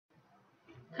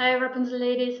Hi Rapunzel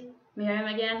ladies,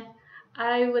 Mirjam again.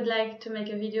 I would like to make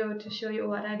a video to show you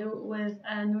what I do with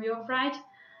a New York bride.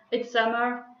 It's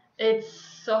summer, it's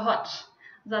so hot.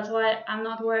 That's why I'm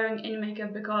not wearing any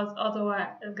makeup because otherwise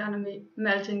it's gonna be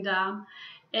melting down.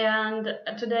 And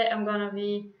today I'm gonna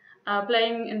be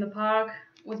playing in the park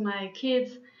with my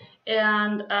kids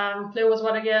and play with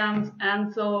water games,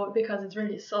 and so because it's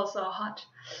really so hot.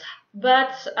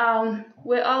 But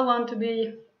we all want to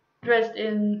be dressed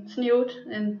in snoot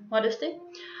and modesty.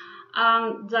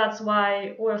 That's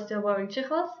why we're still wearing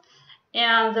chichos,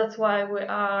 and that's why we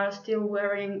are still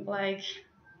wearing like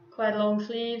quite long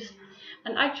sleeves.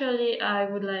 And actually, I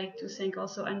would like to thank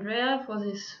also Andrea for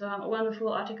this wonderful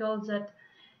article that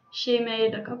she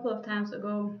made a couple of times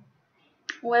ago,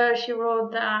 where she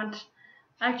wrote that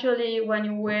actually when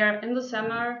you wear in the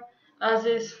summer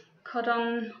this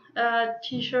cotton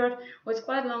t-shirt with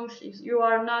quite long sleeves, you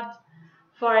are not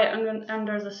far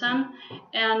under the sun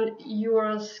and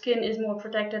your skin is more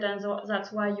protected, and so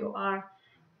that's why you are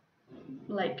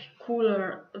like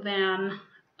cooler than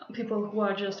people who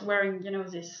are just wearing, you know,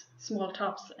 these small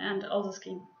tops and all the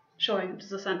skin showing to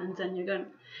the sun, and then you're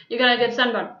gonna get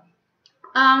sunburn.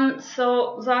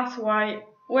 So that's why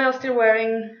we're still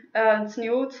wearing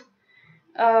snoot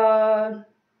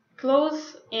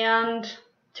clothes and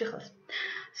chichas.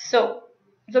 So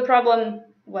the problem,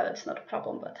 well, it's not a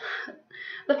problem, but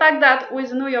the fact that with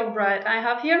the New York bride I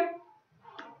have here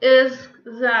is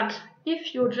that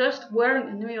if you're just wearing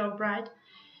a New York bride,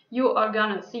 you are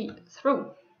gonna see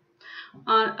through,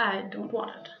 and I don't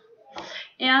want it.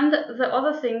 And the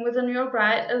other thing with the New York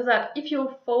bride is that if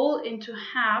you fold into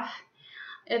half,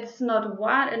 it's not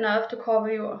wide enough to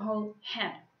cover your whole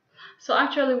head. So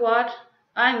actually what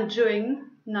I'm doing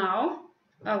now,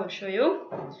 I will show you,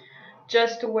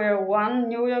 just to wear one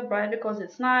New York bride because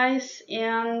it's nice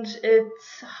and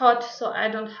it's hot, so I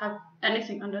don't have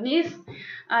anything underneath.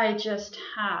 I just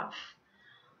have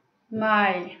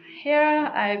my hair,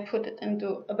 I put it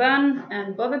into a bun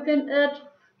and bobby pin it,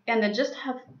 and I just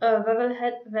have a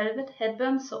velvet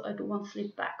headband so I won't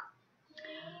slip back.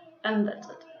 And that's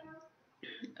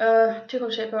it.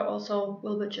 Tickle shaper also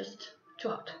will be just too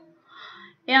hot.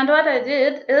 And what I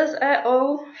did is I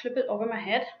flip it over my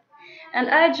head, and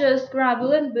I just grab a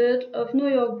little bit of New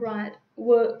York bride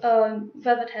with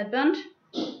velvet headband.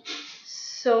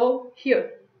 So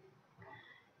here.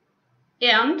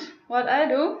 And what I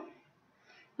do,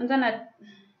 and then I,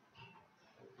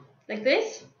 like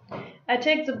this, I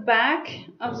take the back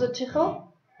of the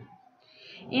tickle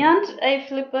and I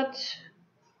flip it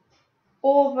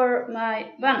over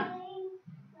my bun,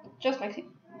 just like this.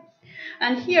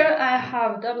 And here I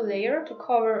have a double layer to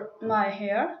cover my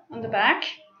hair on the back,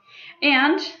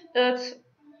 and it's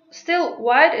still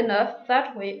wide enough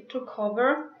that way to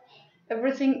cover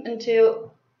everything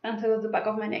until the back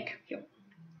of my neck here.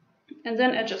 And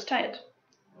then I just tie it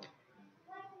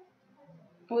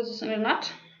with a single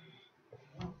knot.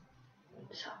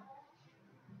 So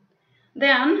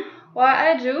then what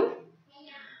I do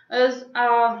is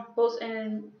both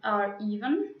ends are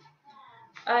even.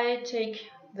 I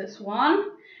take this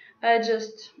one, I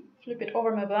just flip it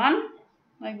over my bun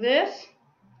like this,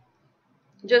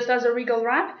 just as a regal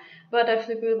wrap, but I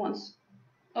flip it once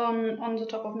on the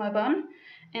top of my bun,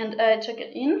 and I tuck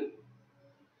it in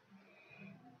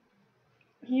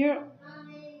here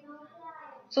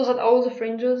so that all the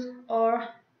fringes are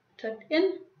tucked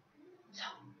in. So,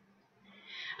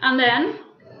 and then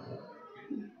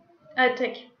I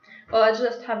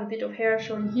just have a bit of hair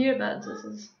showing here, but this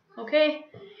is okay.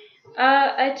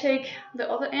 I take the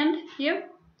other end here,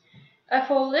 I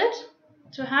fold it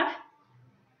to half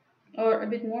or a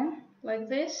bit more like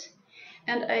this,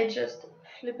 and I just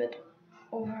flip it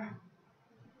over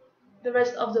the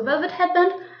rest of the velvet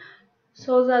headband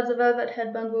so that the velvet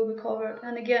headband will be covered.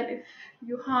 And again, if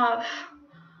you have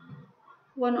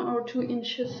 1 or 2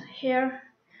 inches hair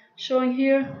showing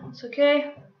here, it's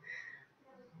okay.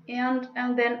 And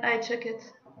then I tuck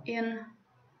it in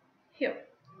here.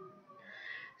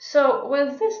 So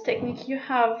with this technique you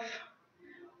have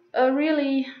a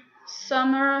really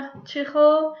summer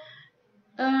tickle.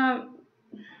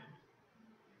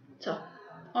 So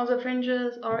all the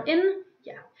fringes are in.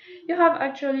 Yeah, you have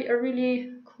actually a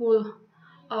really cool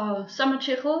summer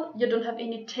tickle. You don't have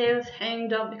any tails hanging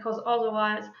down because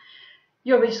otherwise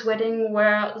you'll be sweating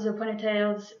where the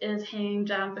ponytails is hanging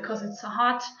down because it's so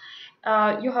hot.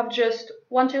 You have just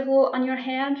one tickle on your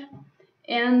head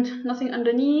and nothing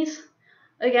underneath.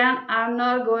 Again, I'm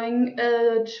not going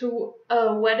to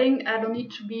a wedding. I don't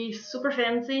need to be super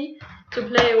fancy to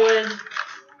play with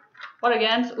what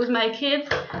again with my kids.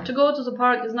 To go to the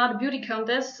park is not a beauty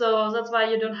contest, so that's why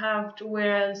you don't have to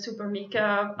wear super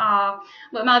makeup.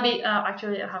 But maybe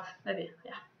actually I have maybe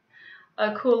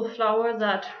a cool flower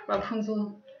that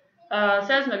Wrapunzel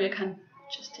says. Maybe I can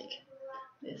just take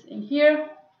this in here,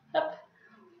 up,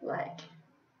 like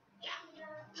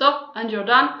so, and you're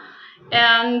done.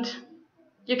 And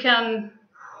you can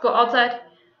go outside.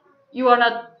 You are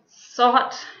not so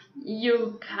hot.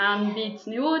 You can be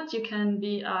nude. You can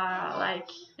be like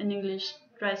in English,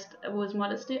 dressed with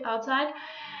modesty outside.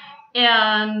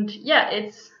 And yeah,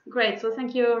 it's great. So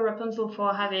thank you, Wrapunzel,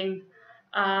 for having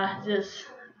this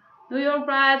New York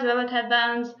brides, velvet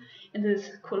headbands, and these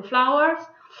cool flowers.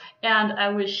 And I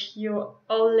wish you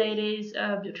all ladies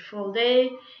a beautiful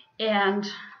day and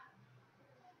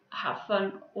have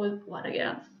fun with what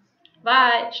again.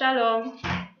 Bye, shalom.